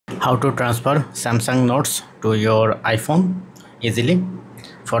How to transfer Samsung Notes to your iPhone easily.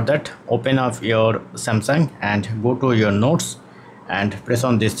 For that, open up your Samsung and go to your Notes and press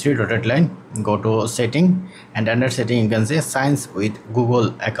on this three dotted line. Go to setting, and under setting you can say signs with Google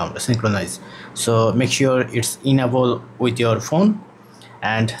account synchronize. So make sure it's enabled with your phone.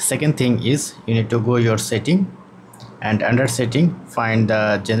 And second thing is you need to go your setting, and under setting find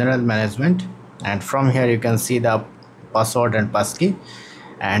the general management, and from here you can see the password and passkey,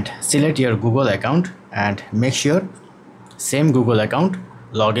 and select your Google account and make sure same Google account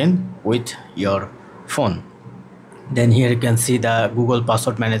login with your phone. Then here you can see the Google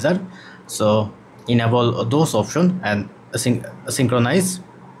password manager, so enable those options and synchronize,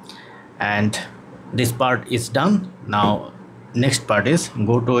 and this part is done. Now next part is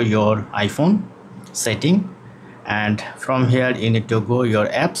go to your iPhone setting, and from here you need to go your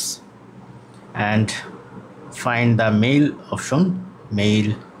apps and find the mail option,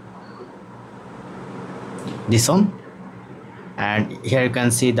 mail, this one, and here you can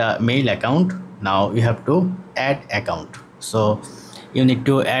see the mail account. Now you have to add account, so you need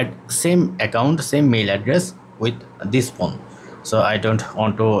to add same account, same mail address with this phone. So I don't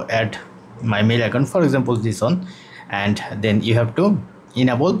want to add my mail account, for example this one, and then you have to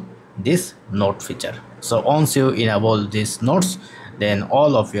enable this note feature. So once you enable these notes, then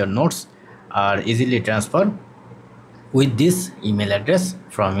all of your notes are easily transferred with this email address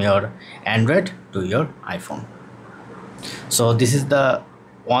from your Android to your iPhone. So this is the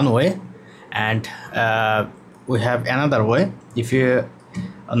one way, and we have another way. If your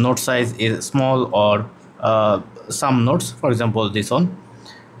note size is small, or some notes, for example this one,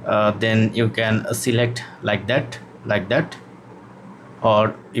 then you can select like that,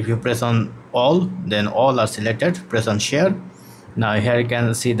 or if you press on all, then all are selected. Press on share. Now here you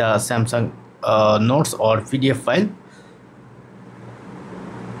can see the Samsung notes or PDF file.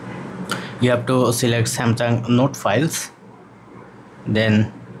 You have to select Samsung note files,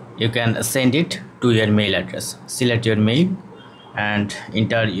 then you can send it to your mail address. Select your mail and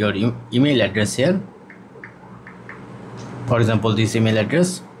enter your email address here, for example this email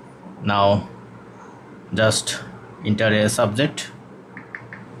address. Now just enter a subject,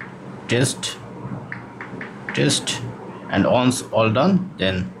 test, and once all done,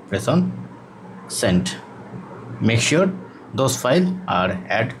 then press on send. Make sure those files are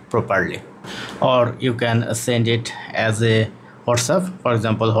added properly. Or you can send it as a WhatsApp, for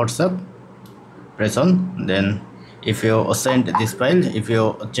example WhatsApp, press on, then if you send this file, if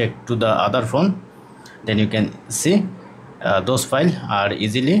you check to the other phone, then you can see those files are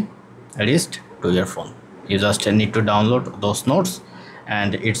easily reached to your phone. You just need to download those notes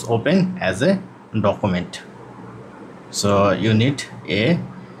and it's open as a document. So you need a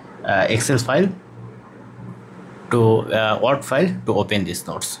Excel file to Word file to open these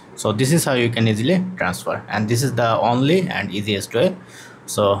notes. So this is how you can easily transfer, and this is the only and easiest way.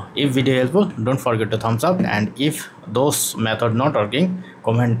 So if video helpful, don't forget to thumbs up, and if those method not working,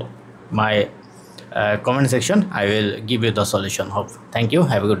 comment my comment section. I will give you the solution. Hope. Thank you.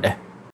 Have a good day.